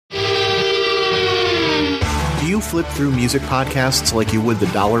you flip through music podcasts like you would the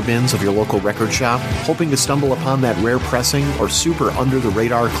dollar bins of your local record shop, hoping to stumble upon that rare pressing or super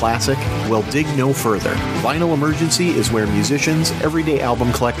under-the-radar classic? Well, dig no further. Vinyl Emergency is where musicians, everyday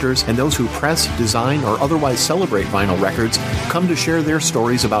album collectors, and those who press, design, or otherwise celebrate vinyl records come to share their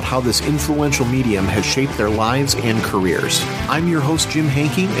stories about how this influential medium has shaped their lives and careers. I'm your host, Jim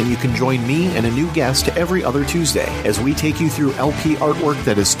Hankey, and you can join me and a new guest every other Tuesday as we take you through LP artwork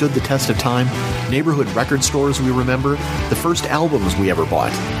that has stood the test of time, neighborhood record stores we remember, the first albums we ever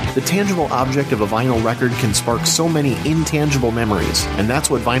bought. The tangible object of a vinyl record can spark so many intangible memories, and that's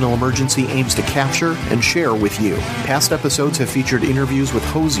what Vinyl Emergency aims to capture and share with you. Past episodes have featured interviews with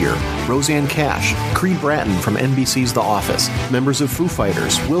Hozier, Roseanne Cash, Creed Bratton from NBC's The Office, members of Foo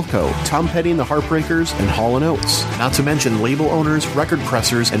Fighters, Wilco, Tom Petty and the Heartbreakers, and Hall & Oates. Not to mention label owners, record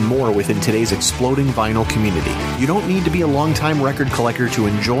pressers, and more within today's exploding vinyl community. You don't need to be a longtime record collector to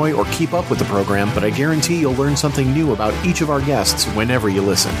enjoy or keep up with the program, but I guarantee you'll learn something new about each of our guests whenever you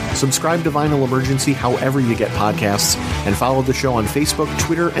listen. Subscribe to Vinyl Emergency however you get podcasts, and follow the show on Facebook,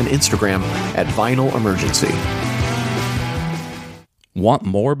 Twitter, and Instagram at Vinyl Emergency. Want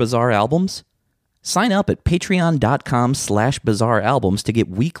more Bizarre Albums? Sign up at patreon.com/Bizarre Albums to get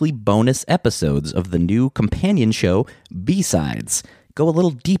weekly bonus episodes of the new companion show, B-Sides. Go a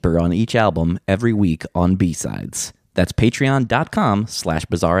little deeper on each album every week on B-Sides. That's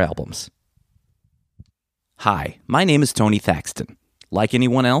patreon.com/Bizarre Albums. Hi, my name is Tony Thaxton. Like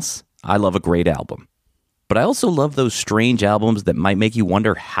anyone else, I love a great album. But I also love those strange albums that might make you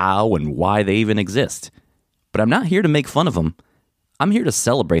wonder how and why they even exist. But I'm not here to make fun of them. I'm here to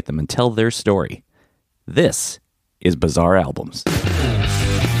celebrate them and tell their story. This is Bizarre Albums.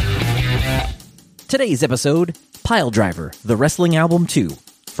 Today's episode, Piledriver, the Wrestling Album 2,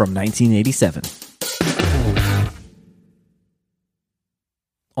 from 1987.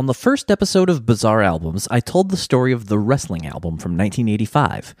 On the first episode of Bizarre Albums, I told the story of the Wrestling Album from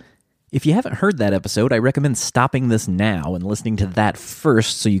 1985. If you haven't heard that episode, I recommend stopping this now and listening to that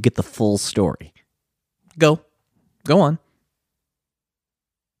first so you get the full story. Go on.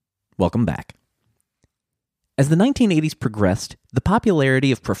 Welcome back. As the 1980s progressed, the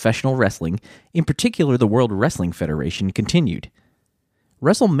popularity of professional wrestling, in particular the World Wrestling Federation, continued.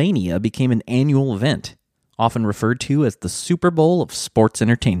 WrestleMania became an annual event, often referred to as the Super Bowl of sports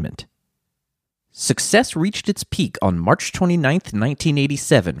entertainment. Success reached its peak on March 29,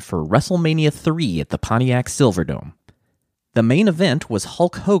 1987 for WrestleMania 3 at the Pontiac Silverdome. The main event was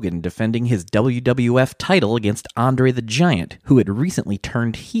Hulk Hogan defending his WWF title against Andre the Giant, who had recently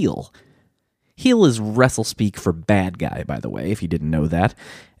turned heel. Heel is wrestle-speak for bad guy, by the way, if you didn't know that,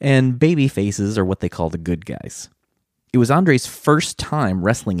 and baby faces are what they call the good guys. It was Andre's first time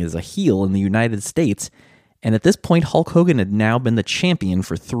wrestling as a heel in the United States, and at this point Hulk Hogan had now been the champion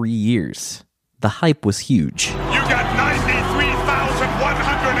for 3 years. The hype was huge. You got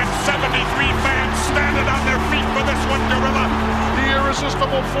 93,173 fans standing on their feet for this one, Gorilla. The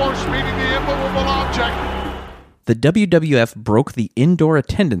irresistible force meeting the immovable object. The WWF broke the indoor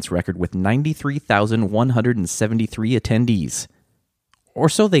attendance record with 93,173 attendees. Or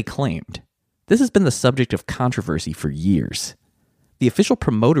so they claimed. This has been the subject of controversy for years. The official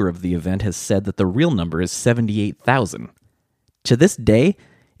promoter of the event has said that the real number is 78,000. To this day,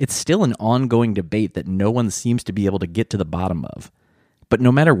 it's still an ongoing debate that no one seems to be able to get to the bottom of. But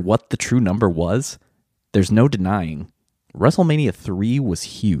no matter what the true number was, there's no denying, WrestleMania 3 was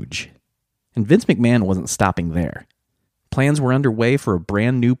huge. And Vince McMahon wasn't stopping there. Plans were underway for a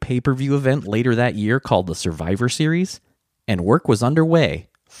brand new pay-per-view event later that year called the Survivor Series, and work was underway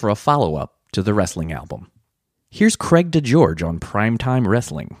for a follow-up to the Wrestling Album. Here's Craig DeGeorge on Primetime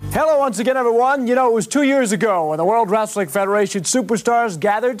Wrestling. Hello once again, everyone. You know, it was 2 years ago when the World Wrestling Federation superstars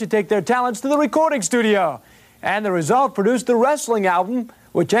gathered to take their talents to the recording studio. And the result produced the Wrestling Album,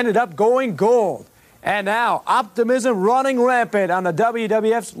 which ended up going gold. And now, optimism running rampant on the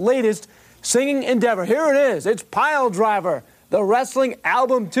WWF's latest singing endeavor. Here it is. It's Piledriver, the Wrestling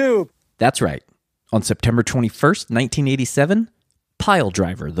Album 2. That's right. On September 21st, 1987,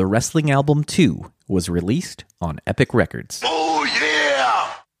 Piledriver, the Wrestling Album 2 was released on Epic Records. Oh,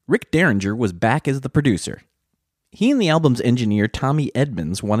 yeah! Rick Derringer was back as the producer. He and the album's engineer, Tommy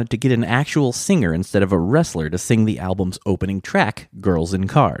Edmonds, wanted to get an actual singer instead of a wrestler to sing the album's opening track, Girls in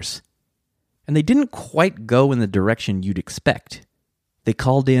Cars. And they didn't quite go in the direction you'd expect. They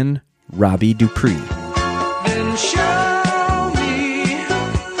called in Robbie Dupree. Then show me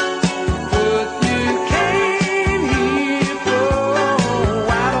what you came here for.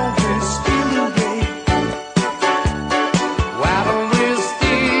 Why don't we steal away? Why don't we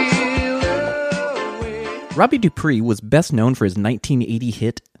steal away? Robbie Dupree was best known for his 1980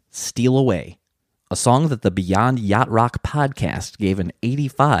 hit, Steal Away. a song that the Beyond Yacht Rock podcast gave an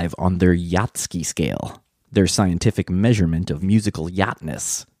 85 on their Yachtski scale, their scientific measurement of musical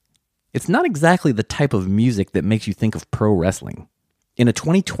yachtness. It's not exactly the type of music that makes you think of pro wrestling. In a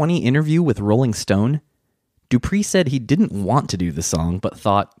 2020 interview with Rolling Stone, Dupree said he didn't want to do the song, but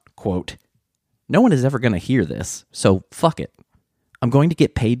thought, quote, "No one is ever going to hear this, so fuck it. I'm going to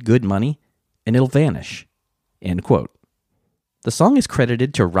get paid good money, and it'll vanish." End quote. The song is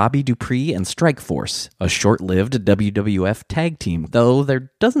credited to Robbie Dupree and Strikeforce, a short-lived WWF tag team, though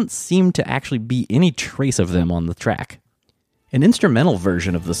there doesn't seem to actually be any trace of them on the track. An instrumental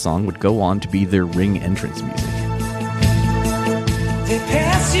version of the song would go on to be their ring entrance music. They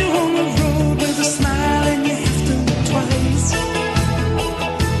pass you on the road with a smile and you have to look twice.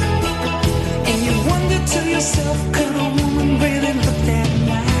 And you wonder to yourself, could a woman really look that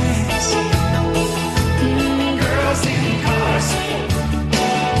nice? Girls in cars.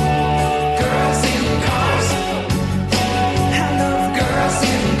 Girls in cars. I love girls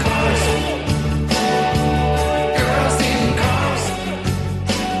in cars. Girls in cars.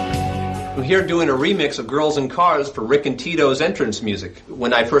 We're here doing a remix of Girls in Cars for Rick and Tito's entrance music.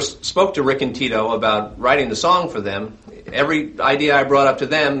 When I first spoke to Rick and Tito about writing the song for them, every idea I brought up to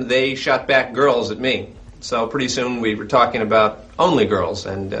them, they shot back girls at me. So pretty soon we were talking about only girls,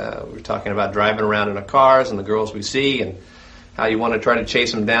 and we were talking about driving around in our cars and the girls we see and how you want to try to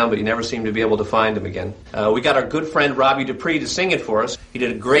chase them down, but you never seem to be able to find them again. We got our good friend Robbie Dupree to sing it for us. He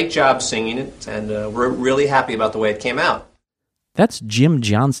did a great job singing it, and we're really happy about the way it came out. That's Jim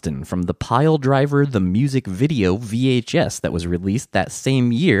Johnston from the Pile Driver the Music Video VHS that was released that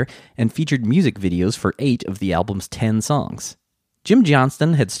same year and featured music videos for 8 of the album's 10 songs. Jim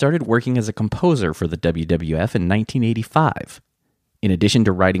Johnston had started working as a composer for the WWF in 1985. In addition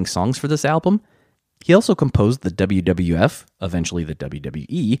to writing songs for this album, he also composed the WWF, eventually the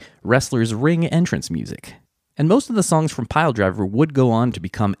WWE, wrestlers' ring entrance music. And most of the songs from Pile Driver would go on to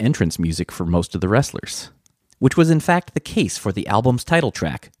become entrance music for most of the wrestlers, which was in fact the case for the album's title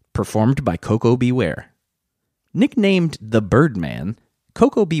track, performed by Koko B. Ware. Nicknamed the Birdman,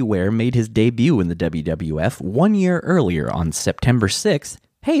 Koko B. Ware made his debut in the WWF 1 year earlier on September 6th.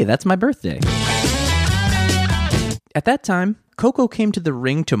 Hey, that's my birthday. At that time, Koko came to the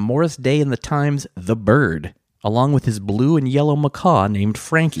ring to Morris Day and the Time's The Bird, along with his blue and yellow macaw named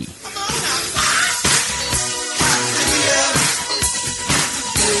Frankie.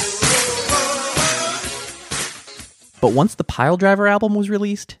 But once the Pile Driver album was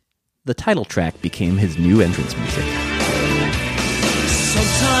released, the title track became his new entrance music.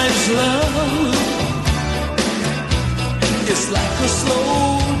 Sometimes love is like a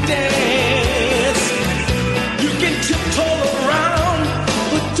slow dance. You can tiptoe around,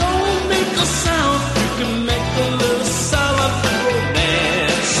 but don't make a sound. You can make a little silent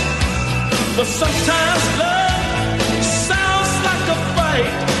romance. But sometimes love sounds like a fight.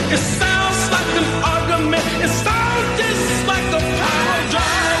 It sounds like an argument. It sounds just like a power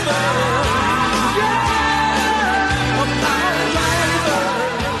driver. Yeah, a power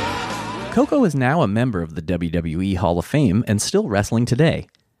driver. Koko is now a member of the WWE Hall of Fame and still wrestling today.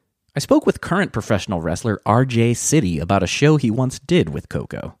 I spoke with current professional wrestler RJ City about a show he once did with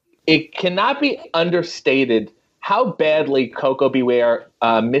Koko. It cannot be understated how badly Koko B. Ware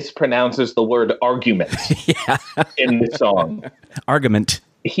mispronounces the word argument in the song. Argument.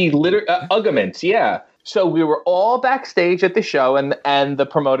 He literally, arguments, yeah. So we were all backstage at the show, and the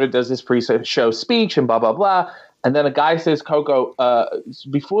promoter does his pre-show speech and blah, blah, blah. And then a guy says, Koko,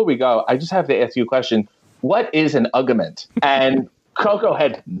 before we go, I just have to ask you a question. What is an argument? And Koko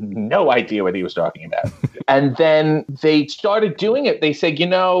had no idea what he was talking about. And then they started doing it. They said,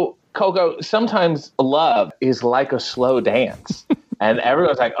 Koko, sometimes love is like a slow dance. And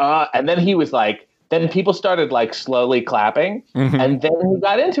everyone's like, and then he was like, then people started like slowly clapping. Mm-hmm. And then he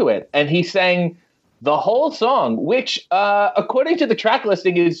got into it. And he sang the whole song, which according to the track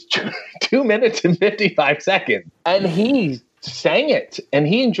listing is 2 minutes and 55 seconds. And he sang it and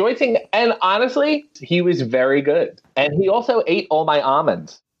he enjoyed singing. And honestly, he was very good. And he also ate all my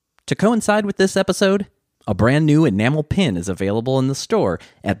almonds. To coincide with this episode, a brand new enamel pin is available in the store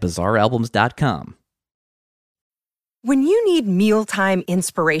at bizarrealbums.com. When you need mealtime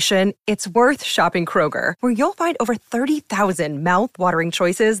inspiration, it's worth shopping Kroger, where you'll find over 30,000 mouth-watering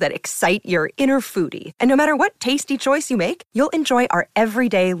choices that excite your inner foodie. And no matter what tasty choice you make, you'll enjoy our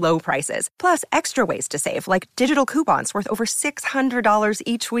everyday low prices, plus extra ways to save, like digital coupons worth over $600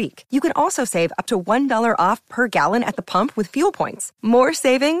 each week. You can also save up to $1 off per gallon at the pump with fuel points. More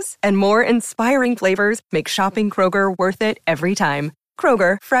savings and more inspiring flavors make shopping Kroger worth it every time.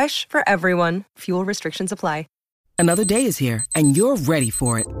 Kroger, fresh for everyone. Fuel restrictions apply. Another day is here, and you're ready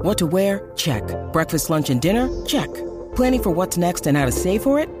for it. What to wear? Check. Breakfast, lunch, and dinner? Check. Planning for what's next and how to save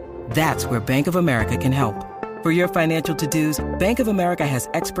for it? That's where Bank of America can help. For your financial to-dos, Bank of America has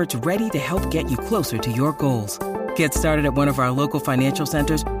experts ready to help get you closer to your goals. Get started at one of our local financial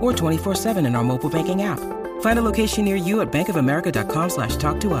centers or 24/7 in our mobile banking app. Find a location near you at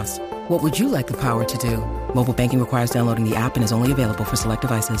bankofamerica.com/talktous. What would you like the power to do? Mobile banking requires downloading the app and is only available for select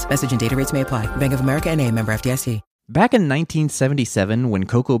devices. Message and data rates may apply. Bank of America N.A., member FDIC. Back in 1977, when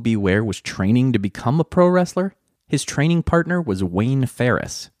Koko B. Ware was training to become a pro wrestler, his training partner was Wayne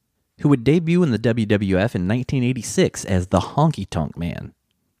Ferris, who would debut in the WWF in 1986 as the Honky Tonk Man,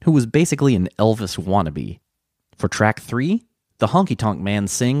 who was basically an Elvis wannabe. For track 3, the Honky Tonk Man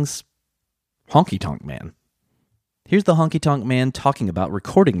sings Honky Tonk Man. Here's the Honky Tonk Man talking about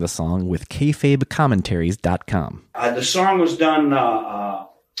recording the song with kayfabecommentaries.com. The song was done,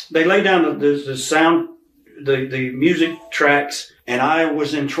 they laid down the sound, the music tracks, and I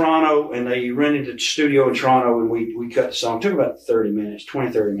was in Toronto, and they rented a studio in Toronto, and we cut the song. It took about 30 minutes.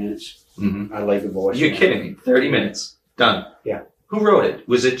 Mm-hmm. I laid the voice. You're kidding me. 30 minutes. Done. Yeah. Who wrote it?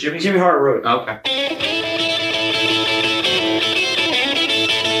 Was it Jimmy? Jimmy Hart wrote it. Okay.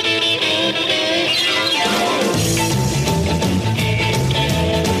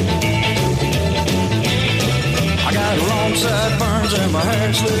 Sideburns and my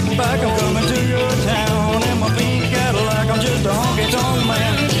hair slicked back. I'm coming to your town in my pink Cadillac. I'm just a honky-tonk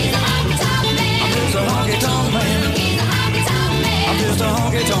man. I'm just a honky-tonk man. I'm just a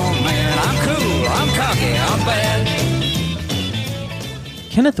honky-tonk man. I'm cool, I'm cocky, I'm bad.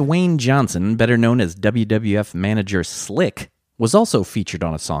 Kenneth Wayne Johnson, better known as WWF manager Slick, was also featured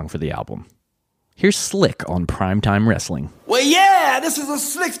on a song for the album. Here's Slick on Primetime Wrestling. Well, yeah, this is a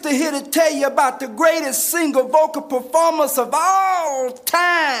Slickster here to tell you about the greatest single vocal performance of all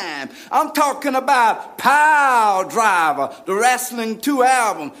time. I'm talking about Pile Driver, the Wrestling 2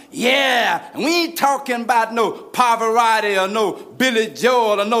 album. Yeah, and we ain't talking about no Pavarotti or no Billy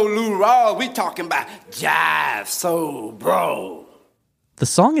Joel or no Lou Rawls. We talking about Jive Soul Bro. The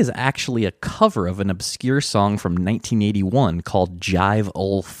song is actually a cover of an obscure song from 1981 called Jive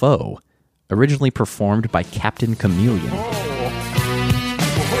Ol' Foe, originally performed by Captain Chameleon.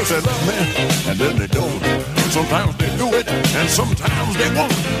 First they love me, and then they don't. Sometimes they do it, and sometimes they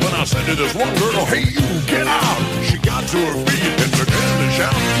won't. When I said to this one girl, hey, you get out, she got to her feet and began to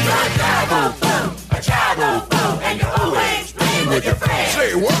shout, you're a jive-o-fo, and you're always playing with your friends.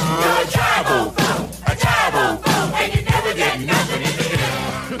 Say what? You're a jive-o-fo, and you never get nothing in the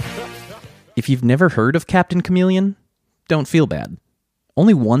end. If you've never heard of Captain Chameleon, don't feel bad.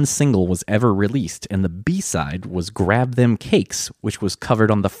 Only one single was ever released, and the B-side was Grab Them Cakes, which was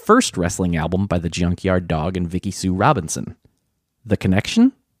covered on the first wrestling album by the Junkyard Dog and Vicky Sue Robinson. The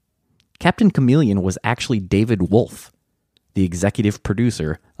connection? Captain Chameleon was actually David Wolf, the executive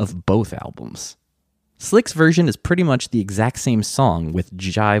producer of both albums. Slick's version is pretty much the exact same song, with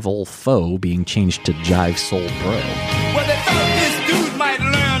Jive Ol' Foe being changed to Jive Soul Bro. Well, they thought this dude might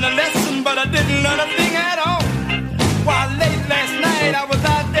learn a lesson, but I didn't learn a thing at all. While late last night I was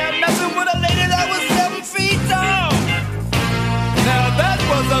out there messing with a lady that was 7 feet tall. Now that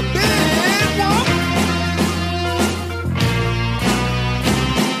was a big one.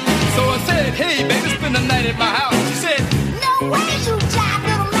 So I said, hey baby, spend the night at my house. She said, no way you jive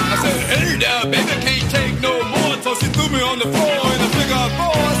little mouse. I said, hey now baby, can't take no more. So she threw me on the floor in a figure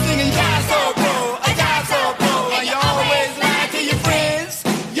 4, singing Jive Soul Bro, a Jive Soul Bro. And you always lie to your friends.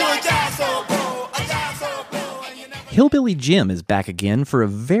 You're a Jive Soul Bro, a Jive Soul Bro. Hillbilly Jim is back again for a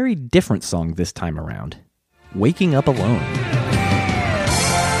very different song this time around, Waking Up Alone.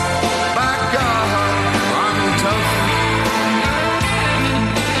 By God, I'm tough.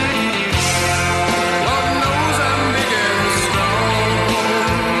 Lord knows I'm big and strong,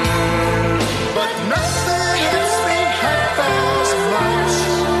 but nothing hits me half as much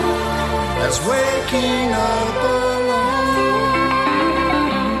as waking up alone.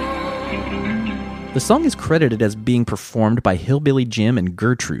 The song is credited as being performed by Hillbilly Jim and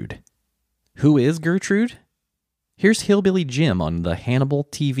Gertrude. Who is Gertrude? Here's Hillbilly Jim on the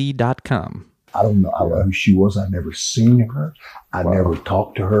HannibalTV.com. I don't know who she was. I've never seen her. I never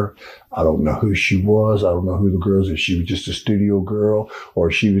talked to her. I don't know who she was. I don't know who the girl is. If she was just a studio girl or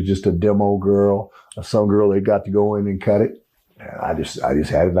if she was just a demo girl, or some girl they got to go in and cut it. I just had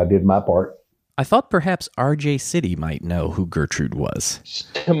it and I did my part. I thought perhaps RJ City might know who Gertrude was.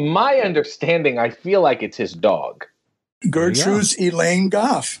 To my understanding, I feel like it's his dog. Gertrude's Elaine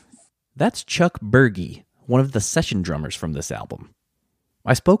Goff. That's Chuck Berge, one of the session drummers from this album.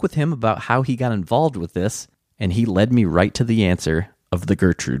 I spoke with him about how he got involved with this, and he led me right to the answer of the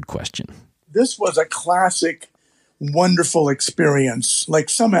Gertrude question. This was a classic wonderful experience. Like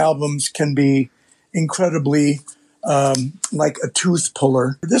some albums can be incredibly like a tooth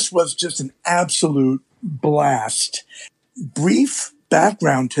puller. This was just an absolute blast. Brief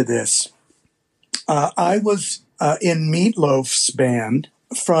background to this. I was in Meat Loaf's band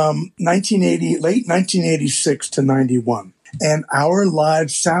from late 1986 to 91. And our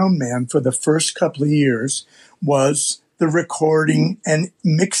live sound man for the first couple of years was the recording and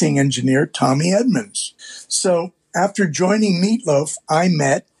mixing engineer, Tommy Edmonds. So after joining Meat Loaf, I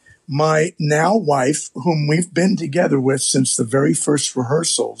met my now wife, whom we've been together with since the very first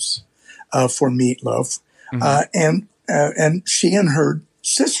rehearsals for Meat Loaf. And she and her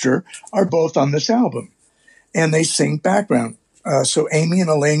sister are both on this album. And they sing background. So Amy and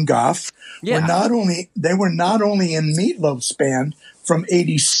Elaine Goff were not only in Meat Loaf's band from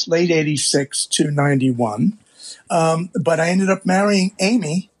late 86 to 91, but I ended up marrying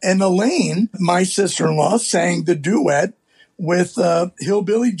Amy, and Elaine, my sister-in-law, sang the duet with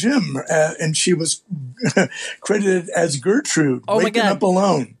Hillbilly Jim, and she was credited as Gertrude, Waking Up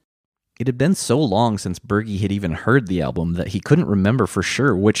Alone. It had been so long since Berge had even heard the album that he couldn't remember for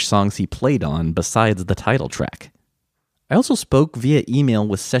sure which songs he played on besides the title track. I also spoke via email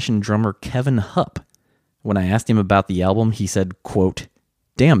with session drummer Kevin Hupp. When I asked him about the album, he said, quote,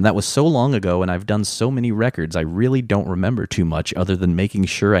 "Damn, that was so long ago and I've done so many records, I really don't remember too much other than making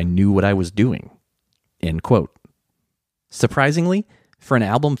sure I knew what I was doing." End quote. Surprisingly, for an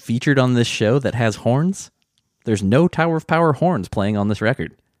album featured on this show that has horns, there's no Tower of Power horns playing on this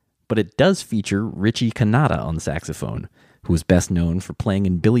record. But it does feature Richie Kanata on saxophone, who was best known for playing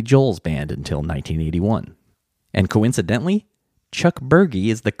in Billy Joel's band until 1981. And coincidentally, Chuck Berge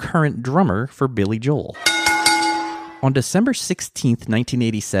is the current drummer for Billy Joel. On December 16th,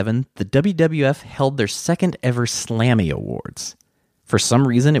 1987, the WWF held their second ever Slammy Awards. For some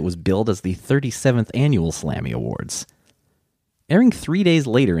reason, it was billed as the 37th annual Slammy Awards. Airing 3 days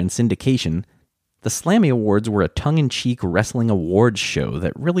later in syndication, the Slammy Awards were a tongue-in-cheek wrestling awards show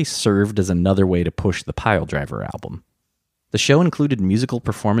that really served as another way to push the Piledriver album. The show included musical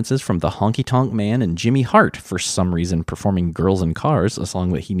performances from the Honky Tonk Man and Jimmy Hart, for some reason performing Girls in Cars, a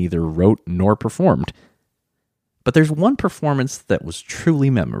song that he neither wrote nor performed. But there's one performance that was truly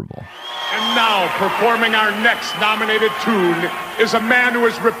memorable. And now, performing our next nominated tune is a man who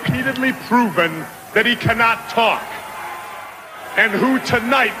has repeatedly proven that he cannot talk, and who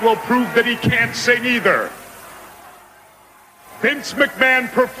tonight will prove that he can't sing either. Vince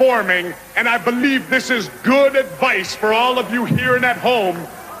McMahon performing, and I believe this is good advice for all of you here and at home,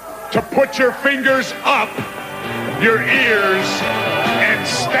 to put your fingers up your ears and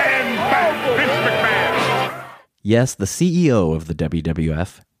stand back. Vince McMahon. Yes, the CEO of the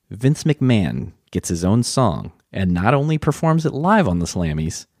WWF, Vince McMahon, gets his own song, and not only performs it live on the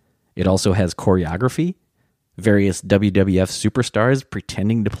Slammies, it also has choreography, various WWF superstars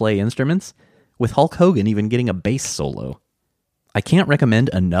pretending to play instruments, with Hulk Hogan even getting a bass solo. I can't recommend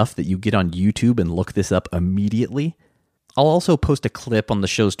enough that you get on YouTube and look this up immediately. I'll also post a clip on the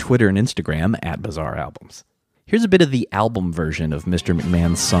show's Twitter and Instagram at Bizarre Albums. Here's a bit of the album version of Mr.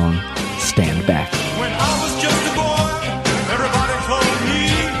 McMahon's song, Stand Back. When I was just a boy, everybody told me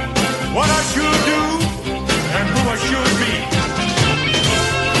what I should do and who I should be.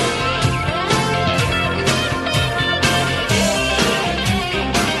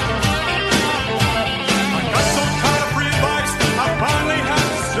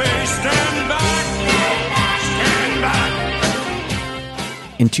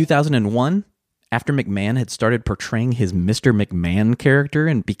 In 2001, after McMahon had started portraying his Mr. McMahon character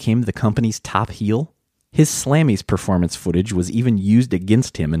and became the company's top heel, his Slammies performance footage was even used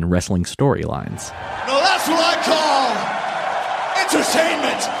against him in wrestling storylines. Now that's what I call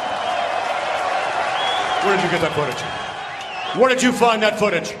entertainment! Where did you get that footage? Where did you find that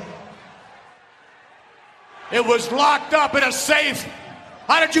footage? It was locked up in a safe!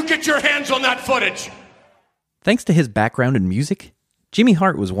 How did you get your hands on that footage? Thanks to his background in music, Jimmy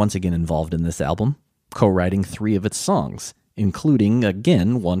Hart was once again involved in this album, co-writing 3 of its songs, including,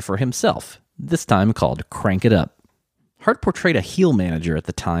 again, one for himself, this time called Crank It Up. Hart portrayed a heel manager at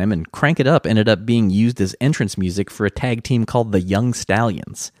the time, and Crank It Up ended up being used as entrance music for a tag team called the Young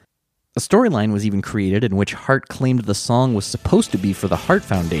Stallions. A storyline was even created in which Hart claimed the song was supposed to be for the Hart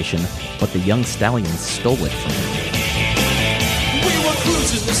Foundation, but the Young Stallions stole it from him. We were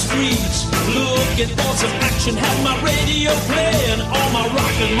cruising the streets, looking for some action, had my radio playing on my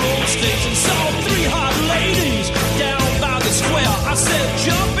rock and roll station, saw 3 hot ladies down by the square. I said,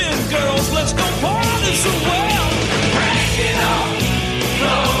 jump in, girls, let's go party somewhere. Crank it up,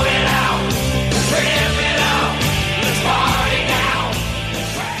 blow it out, rip it up, let's party now.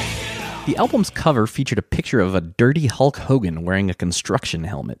 The album's cover featured a picture of a dirty Hulk Hogan wearing a construction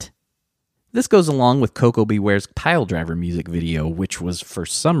helmet. This goes along with Koko B. Ware's Piledriver music video, which was, for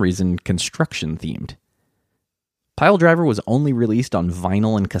some reason, construction-themed. Piledriver was only released on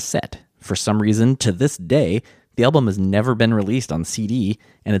vinyl and cassette. For some reason, to this day, the album has never been released on CD,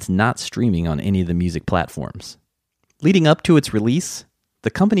 and it's not streaming on any of the music platforms. Leading up to its release,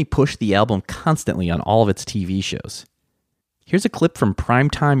 the company pushed the album constantly on all of its TV shows. Here's a clip from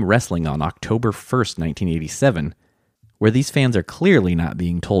Primetime Wrestling on October 1st, 1987, where these fans are clearly not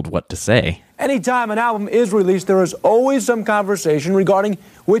being told what to say. Anytime an album is released, there is always some conversation regarding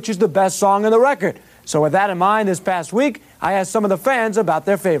which is the best song on the record. So with that in mind, this past week, I asked some of the fans about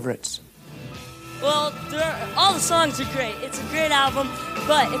their favorites. Well, all the songs are great. It's a great album,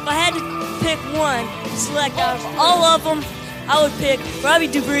 but if I had to pick one, select out of all of them, I would pick Robbie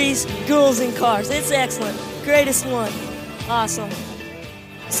DeVries' Girls in Cars. It's excellent. Greatest one. Awesome.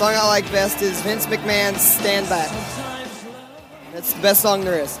 The song I like best is Vince McMahon's Stand Back. That's the best song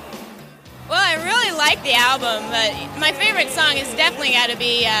there is. Well, I really like the album, but my favorite song is definitely got to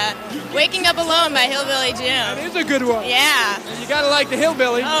be Waking Up Alone by Hillbilly Jim. That is a good one. Yeah. You gotta like the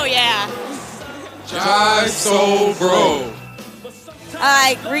Hillbilly. Oh, yeah. Jive Soul Bro.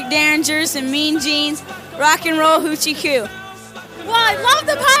 I like Rick Derringer's and Mean Jeans, Rock and Roll Hoochie Coo. Well, I love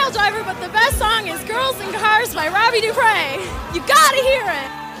the Piledriver, but the best song is Girls in Cars by Robbie Dupre. You gotta hear it.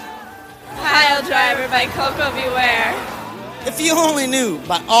 Piledriver by Koko B. Ware. If You Only Knew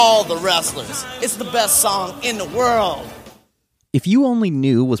by all the wrestlers. It's the best song in the world. If You Only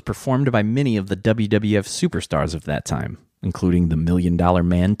Knew was performed by many of the WWF superstars of that time, including the $1 Million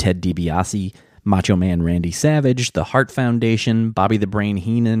Man Ted DiBiase, Macho Man Randy Savage, the Hart Foundation, Bobby the Brain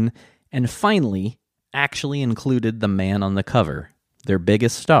Heenan, and finally, actually included the man on the cover, their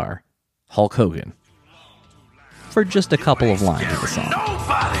biggest star, Hulk Hogan, for just a couple of lines of the song.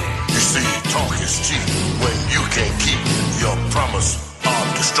 You see, talk is cheap when you can't keep your promise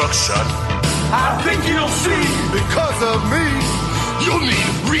of destruction. I think you'll see, because of me, you'll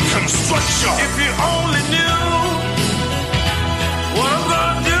need reconstruction. If you only knew what I'm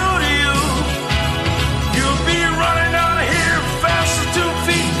gonna do to you, you'll be running out of here fast as 2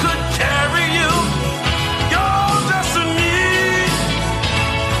 feet could carry you. Your destiny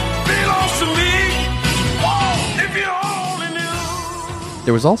belongs to me. Oh, if you only knew.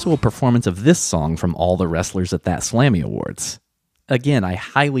 There was also a performance of this song from all the wrestlers at that Slammy Awards. Again, I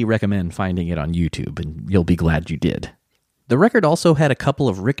highly recommend finding it on YouTube, and you'll be glad you did. The record also had a couple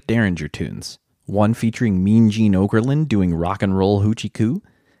of Rick Derringer tunes, one featuring Mean Gene Okerlund doing Rock and Roll Hoochie Coo,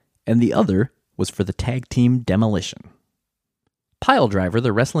 and the other was for the tag team Demolition. Piledriver,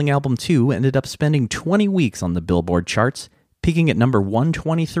 the wrestling album 2, ended up spending 20 weeks on the Billboard charts, peaking at number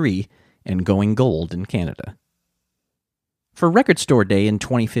 123 and going gold in Canada. For Record Store Day in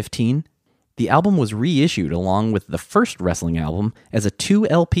 2015, the album was reissued along with the first wrestling album as a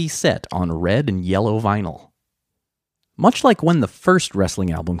 2-LP set on red and yellow vinyl. Much like when the first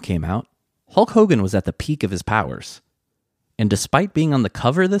wrestling album came out, Hulk Hogan was at the peak of his powers. And despite being on the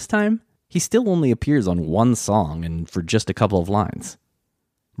cover this time, he still only appears on one song and for just a couple of lines.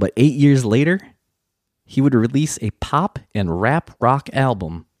 But 8 years later, he would release a pop and rap rock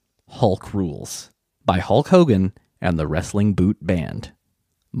album, Hulk Rules, by Hulk Hogan and the Wrestling Boot Band.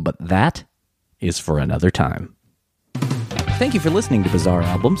 But that is for another time. Thank you for listening to Bizarre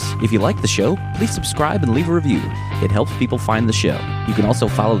Albums. If you like the show, please subscribe and leave a review. It helps people find the show. You can also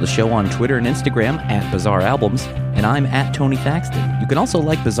follow the show on Twitter and Instagram at Bizarre Albums, and I'm at Tony Thaxton. You can also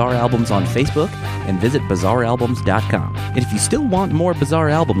like Bizarre Albums on Facebook and visit BizarreAlbums.com. And if you still want more Bizarre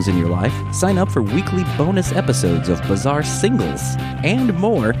Albums in your life, sign up for weekly bonus episodes of Bizarre Singles and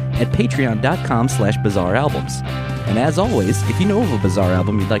more at Patreon.com/BizarreAlbums. And as always, if you know of a Bizarre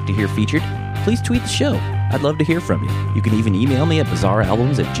album you'd like to hear featured, please tweet the show. I'd love to hear from you. You can even email me at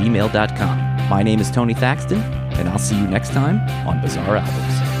bizarrealbums@gmail.com. My name is Tony Thaxton, and I'll see you next time on Bizarre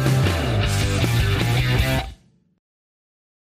Albums.